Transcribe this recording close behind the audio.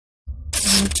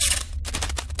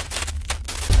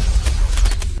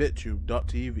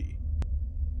BitTube.tv.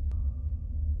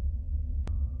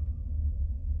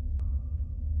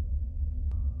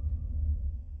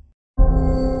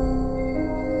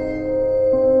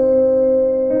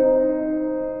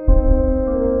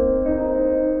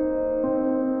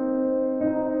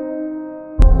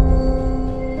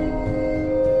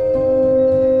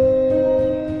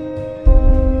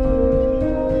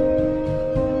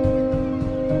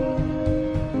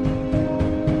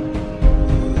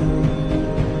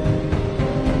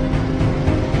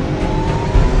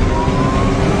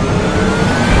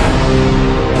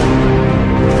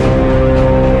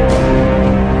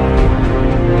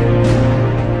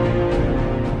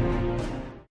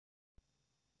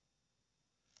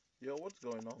 Yo, what's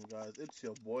going on, guys? It's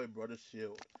your boy, Brother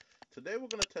Shield. Today we're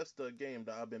gonna test a game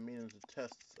that I've been meaning to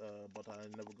test, but I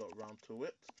never got around to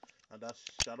it, and that's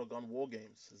SHADOWGUN War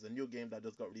Games. It's a new game that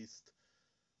just got released,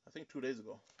 I think 2 days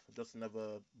ago. I just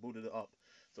never booted it up.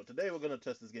 So today we're gonna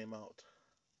test this game out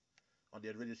on the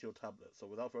Nvidia Shield tablet. So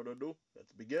without further ado,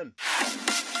 let's begin.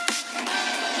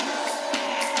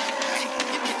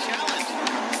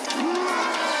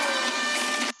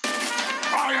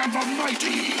 I am the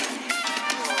mighty.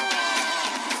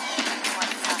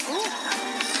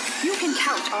 You can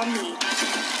count on me.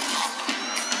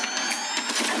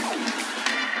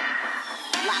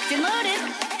 Locked and loaded.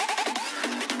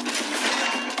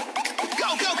 Go,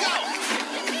 go, go!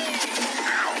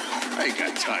 I ain't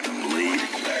got time to bleed.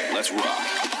 Let's rock.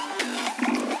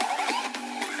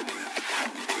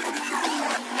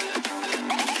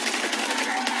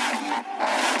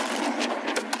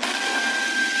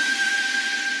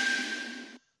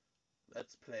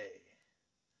 Let's play.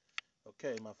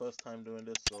 Okay, my first time doing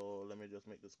this, so let me just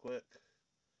make this quick.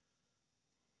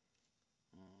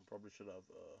 Probably should have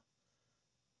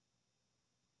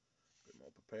been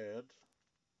more prepared.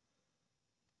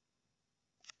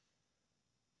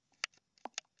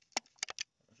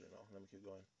 Actually, no, let me keep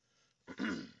going.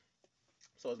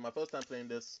 So it's my first time playing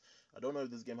this. I don't know if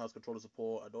this game has controller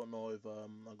support. I don't know if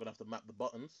I'm gonna have to map the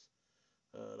buttons.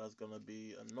 That's gonna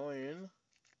be annoying.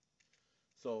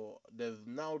 So there's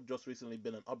now just recently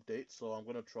been an update, so I'm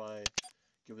gonna try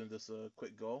giving this a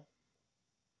quick go.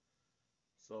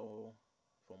 So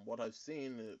from what I've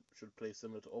seen, it should play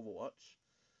similar to Overwatch.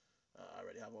 I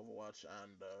already have Overwatch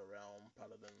and Realm,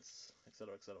 Paladins,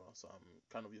 etc, etc. So I'm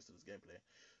kind of used to this gameplay.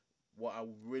 What I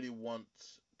really want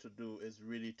to do is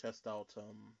really test out,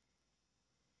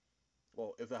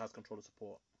 well, if it has controller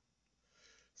support.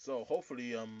 So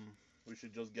hopefully we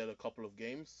should just get a couple of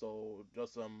games. So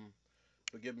just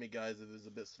forgive me, guys, if it's a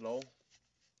bit slow.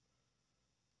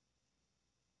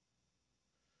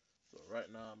 So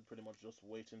right now I'm pretty much just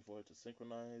waiting for it to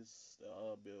synchronize. There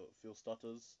are a few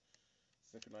stutters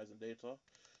synchronizing data.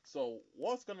 So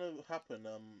what's gonna happen?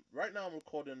 Right now I'm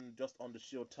recording just on the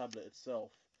Shield tablet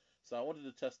itself. So I wanted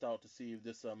to test out to see if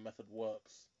this method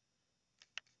works.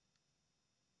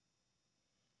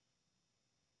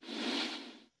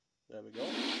 There we go.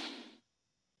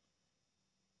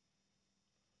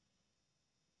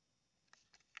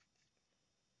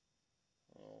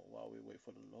 While we wait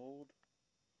for the load.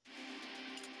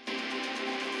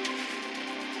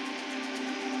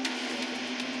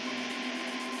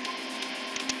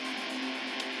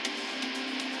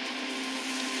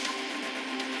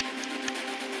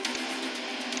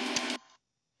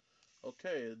 Okay,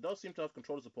 it does seem to have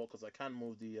controller support because I can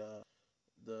move the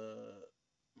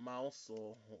mouse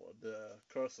or the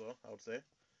cursor, I would say.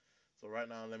 So right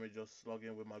now, let me just log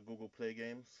in with my Google Play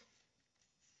Games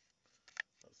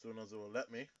as soon as it will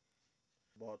let me.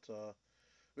 But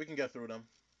we can get through them.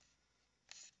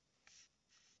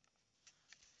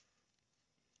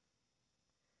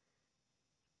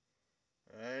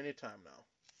 Anytime now.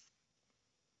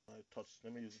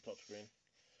 Let me use the touch screen.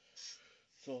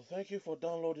 So thank you for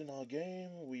downloading our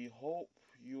game. We hope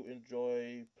you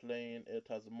enjoy playing it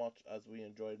as much as we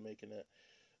enjoyed making it.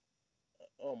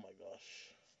 Oh my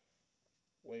gosh.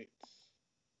 Wait.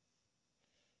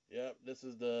 Yeah, this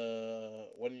is the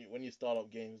when you start up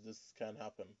games, this can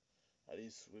happen. At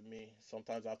least with me.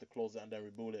 Sometimes I have to close it and then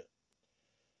reboot it.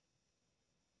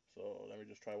 So let me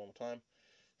just try one more time.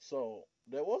 So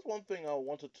there was one thing I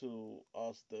wanted to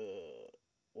ask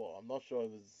well, I'm not sure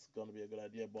if it's gonna be a good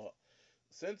idea, but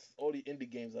since all the indie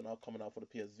games are now coming out for the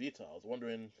PS Vita, I was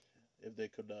wondering if they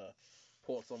could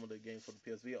port some of the games for the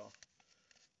PS Vita.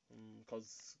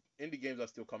 Because indie games are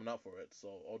still coming out for it. So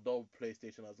although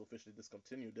PlayStation has officially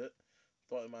discontinued it,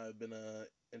 thought it might have been an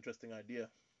interesting idea.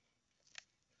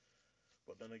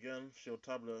 But then again, Shield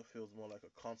tablet feels more like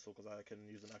a console because I can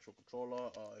use an actual controller,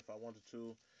 or if I wanted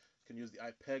to, can use the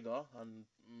iPega and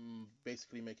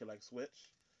basically make it like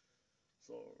Switch.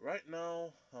 So right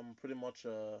now, I'm pretty much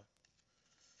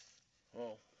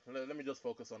well, let me just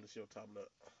focus on the Shield tablet.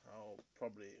 I'll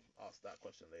probably ask that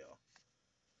question later.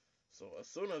 So as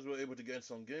soon as we're able to get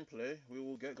some gameplay, we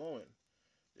will get going.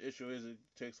 The issue is it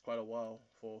takes quite a while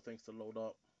for things to load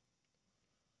up.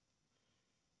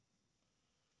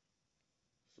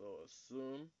 So as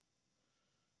soon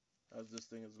as this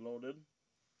thing is loaded,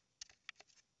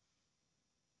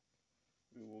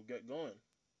 we will get going.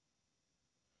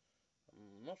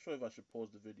 I'm not sure if I should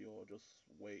pause the video or just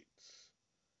wait.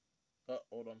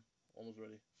 Hold on. Almost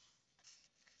ready.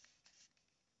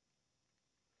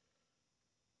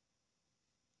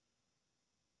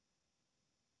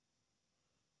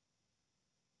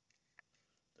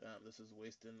 Damn, this is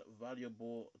wasting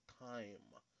valuable time.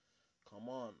 Come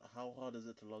on, how hard is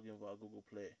it to log in via Google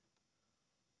Play?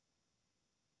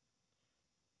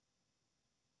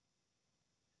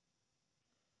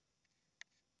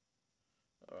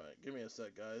 Alright, give me a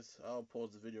sec, guys. I'll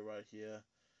pause the video right here,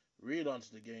 relaunch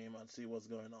the game, and see what's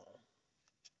going on.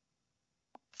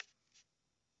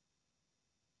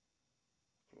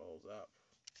 Close app.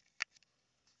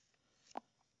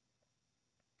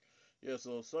 Yeah,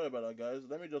 so sorry about that, guys.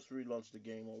 Let me just relaunch the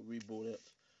game or reboot it,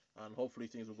 and hopefully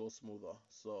things will go smoother.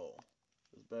 So,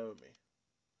 just bear with me.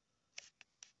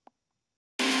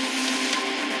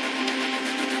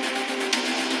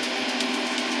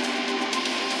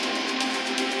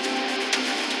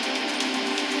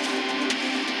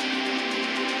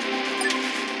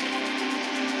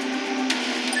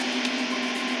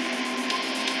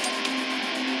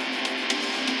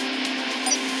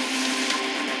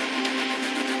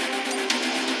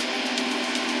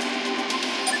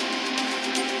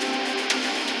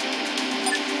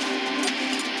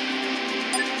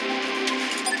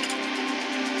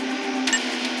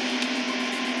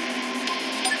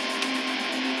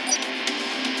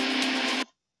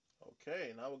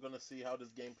 Okay, now we're gonna see how this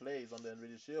game plays on the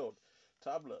Nvidia Shield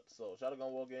tablet. So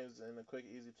Shadowgun War Games in a quick,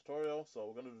 easy tutorial. So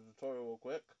we're gonna do the tutorial real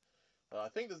quick. I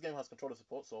think this game has controller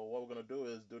support, so what we're gonna do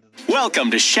is do the. Welcome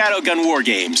to SHADOWGUN War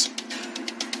Games.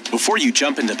 Before you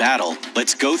jump into battle,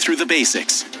 let's go through the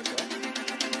basics.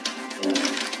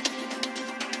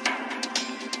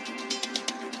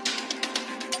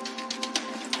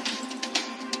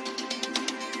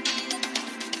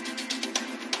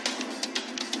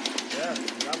 Yeah,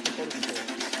 we have controller support.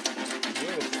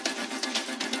 Beautiful.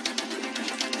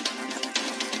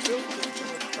 It feels pretty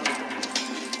similar to Shadowgun.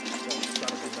 Well,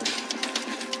 Shadowgun Legends.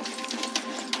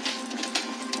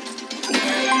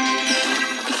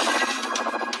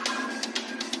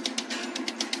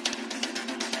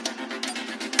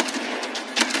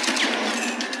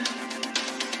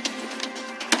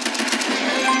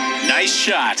 Nice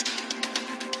shot.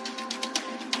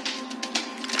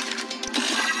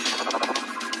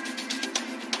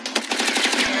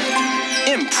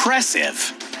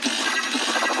 Impressive.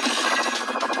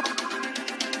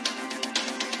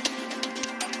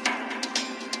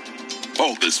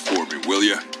 Hold this for me, will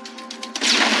ya?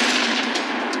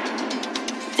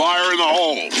 Fire in the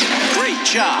hole! Great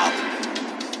job.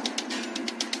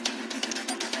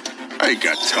 I ain't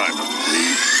got time to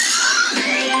bleed.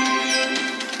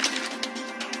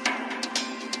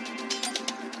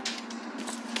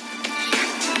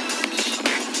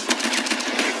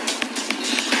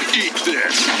 Eat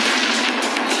this!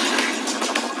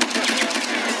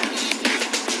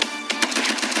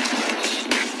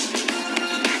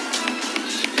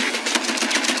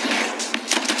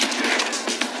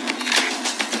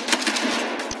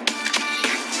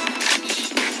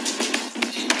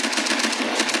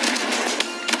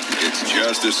 It's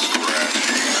just a scratch.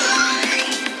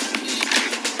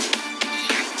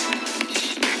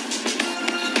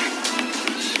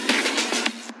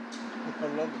 I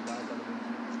love the dance animations.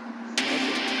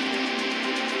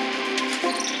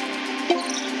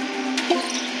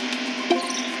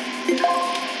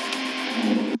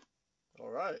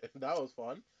 Alright, that was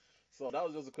fun. So that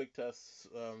was just a quick test.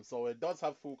 So it does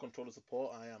have full controller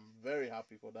support. I am very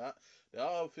happy for that. There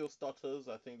are a few stutters.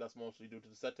 I think that's mostly due to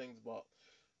the settings. But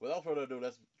without further ado,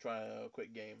 let's try a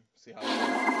quick game. See how it goes.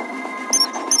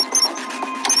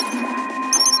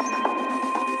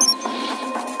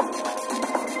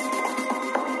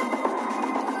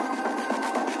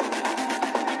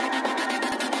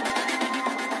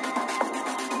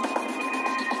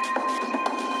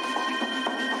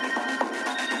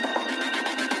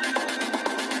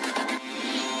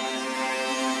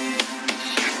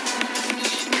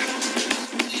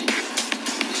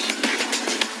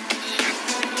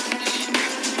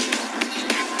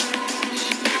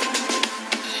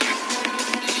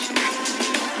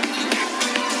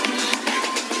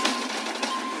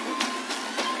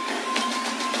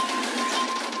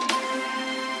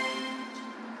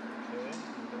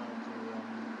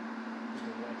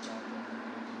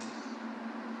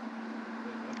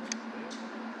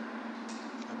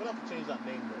 to change that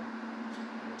name though.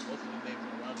 Most of the names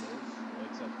are randos,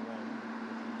 except one,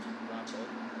 which is Rabug.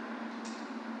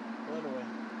 But anyway,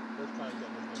 let's try and get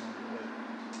this game out of the way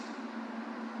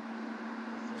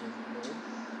as soon as it loads.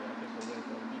 So I think we're waiting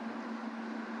for other people.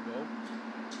 Go.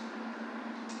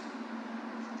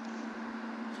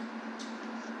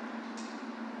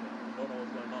 Yeah, I don't know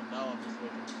what's going on now. I'm just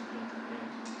waiting to get into the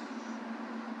game.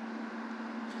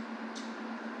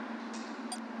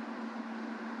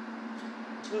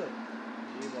 Good.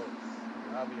 The emotes. We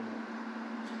have emotes.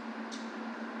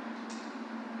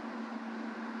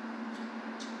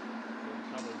 So the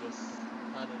camera just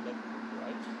panning left to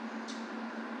right.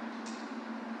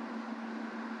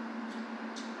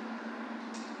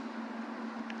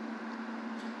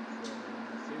 So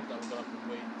it seems that we're gonna have to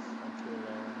wait until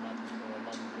matches or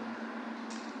lobbies ready.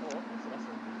 Oh, okay, so that's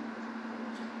what we're doing.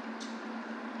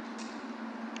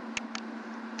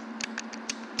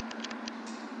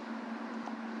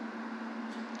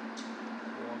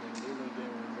 Warning, leaving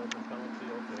game will result in penalty.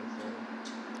 Okay, so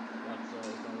that's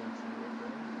if I want to.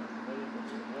 Okay, that's the volume. Blah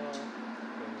blah blah.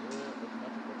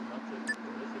 Automatic.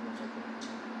 Okay, let's leave on auto for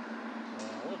now.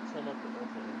 I want to turn off the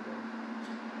auto aim though.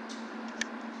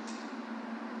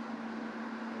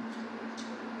 Installation.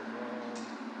 Blah blah blah.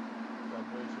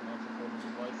 Vibration on supporting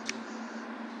devices.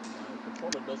 My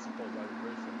controller does support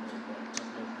vibration though, but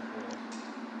that's mostly for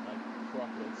like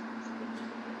proper exclusive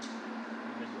Nvidia games.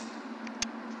 Nvidia.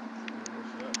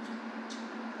 What's that?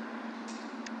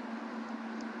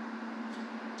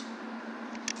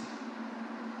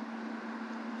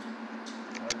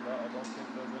 I don't think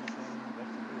there's anything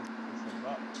left to do. Just head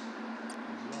back.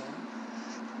 Resume.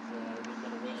 So we're just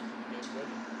gonna wait until the game's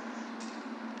ready.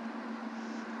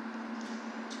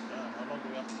 Damn, how long do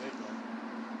we have to wait though?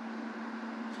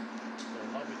 So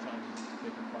lobby time is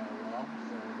taking quite a while,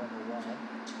 so I don't know why.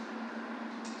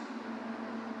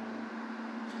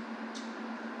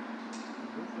 I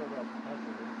do feel that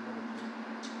potential is limited.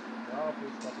 The RP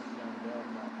stuff is on there,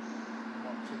 but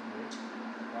not too great.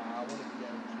 But I want to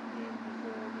get into the game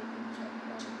before making like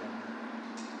final judgment.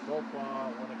 So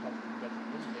far, when it comes to getting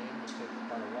in game, it takes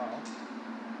quite a while.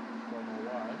 Don't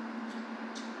know why.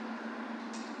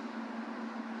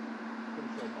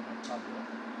 Pretty sure it's on my tablet.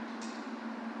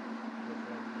 Just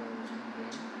want to go in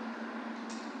game.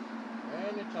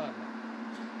 Anytime now.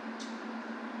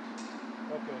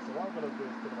 Okay, so what I'm gonna do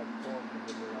is pretty much pause the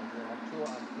video right here until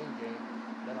I'm in game,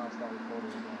 then I'll start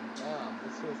recording again. Damn,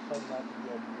 this is turning out to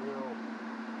be a real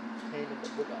pain in the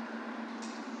booger.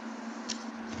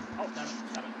 Oh, damn it.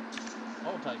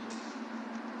 Hold tight, kids.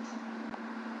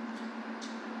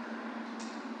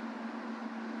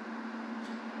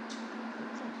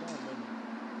 What's that damn menu?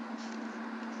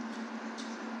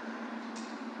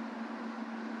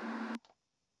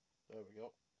 There we go.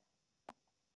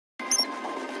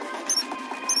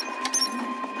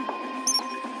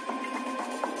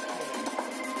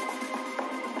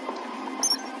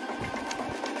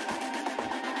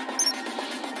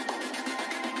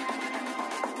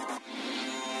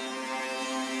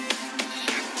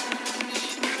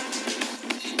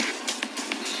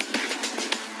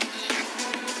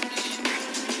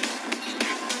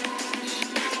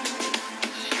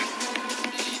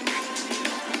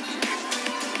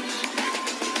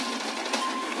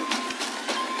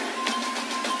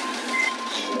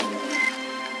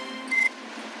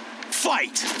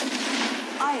 Fight!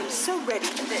 I am so ready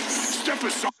for this. Step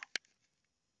aside.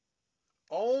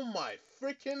 Oh my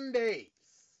freaking days.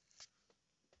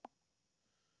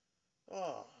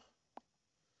 Oh.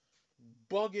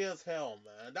 Buggy as hell,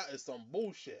 man. That is some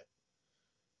bullshit.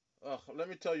 Ugh, let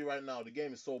me tell you right now, the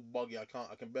game is so buggy I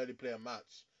can barely play a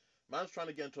match. Man's trying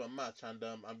to get into a match and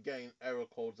I'm getting error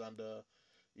codes and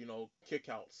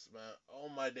kickouts, man. Oh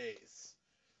my days.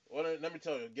 Well, let me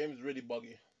tell you, the game is really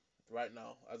buggy right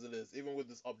now, as it is. Even with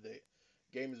this update,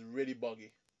 game is really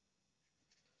buggy.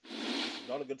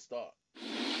 Not a good start.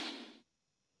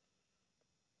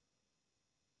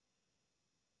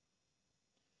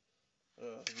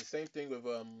 The same thing with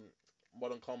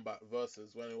Modern Combat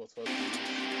Versus when it was first released.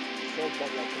 So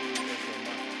buggy I couldn't even get into a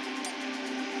match.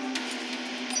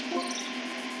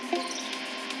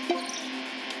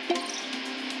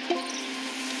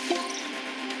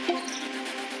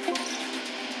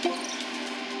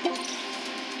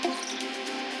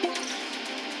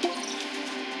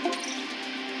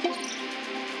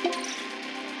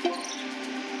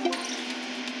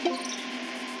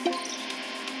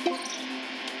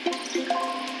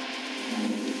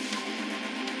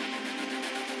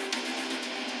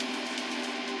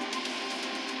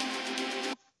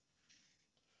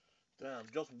 Damn,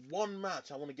 just one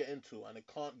match I want to get into and it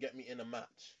can't get me in a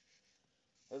match.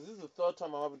 As this is the third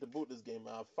time I'm having to boot this game,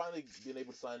 man. I've finally been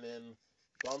able to sign in,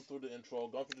 gone through the intro,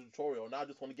 gone through the tutorial. Now I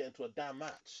just want to get into a damn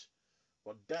match.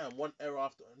 But damn, one error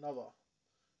after another.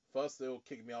 First they'll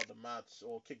kick me out the match,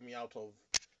 or kick me out of,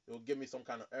 it'll give me some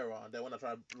kind of error, and then when I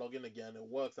try to log in again, it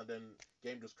works, and then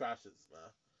game just crashes,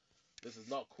 man. This is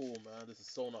not cool, man. This is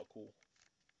so not cool.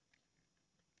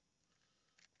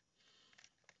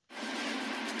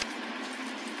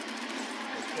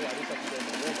 Okay, at least I can get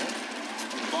my warm-up.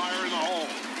 Fire in the hole.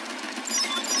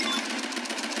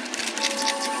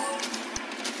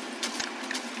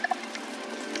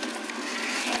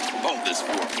 Hold this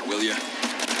for me, will ya?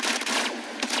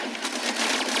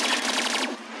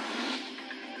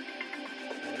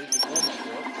 At least the warm-up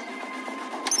works.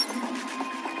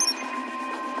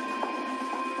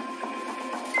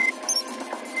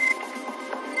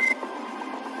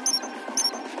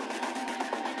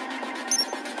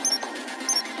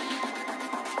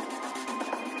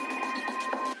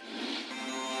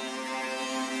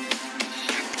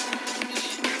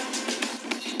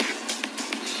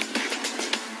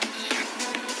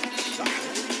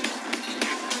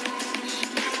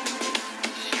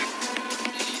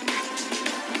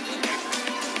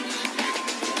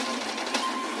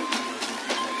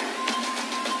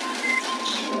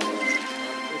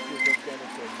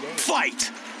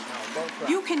 Fight!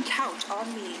 You can count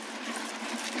on me.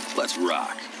 Let's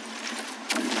rock.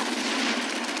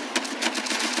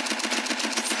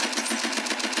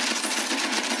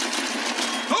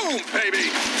 Boom, baby!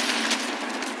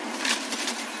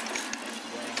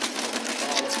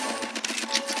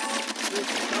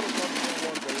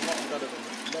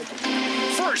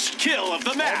 First kill of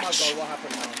the Oh my match! god, what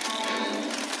happened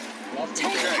now? Lost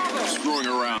Take control. cover. Screwing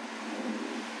around.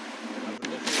 I've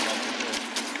literally lost control.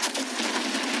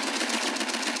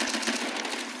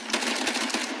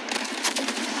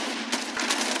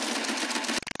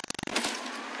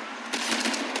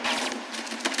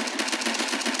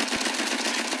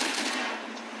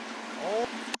 Oh.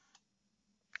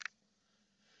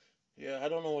 Yeah, I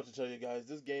don't know what to tell you guys.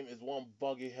 This game is one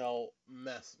buggy hell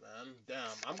mess, man. Damn.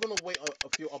 I'm gonna wait a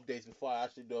few updates before I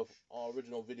actually do an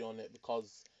original video on it,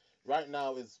 because right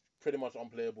now it's pretty much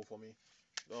unplayable for me.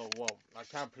 Oh, well, I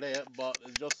can't play it, but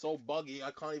it's just so buggy,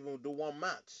 I can't even do one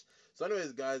match. So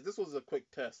anyways, guys, this was a quick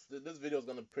test. This video is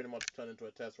going to pretty much turn into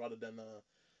a test rather than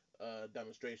a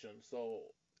demonstration. So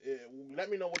let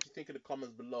me know what you think in the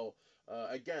comments below.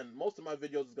 Again, most of my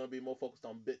videos is going to be more focused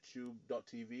on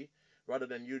bittube.tv rather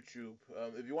than YouTube.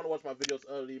 If you want to watch my videos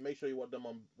early, make sure you watch them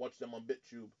on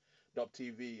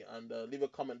bittube.tv, and leave a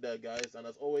comment there, guys. And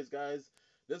as always, guys,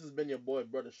 this has been your boy,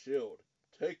 Brother Shield.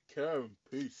 Take care and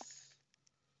peace.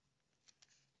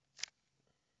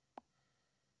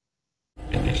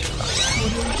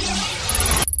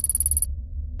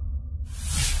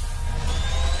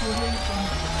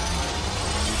 Audio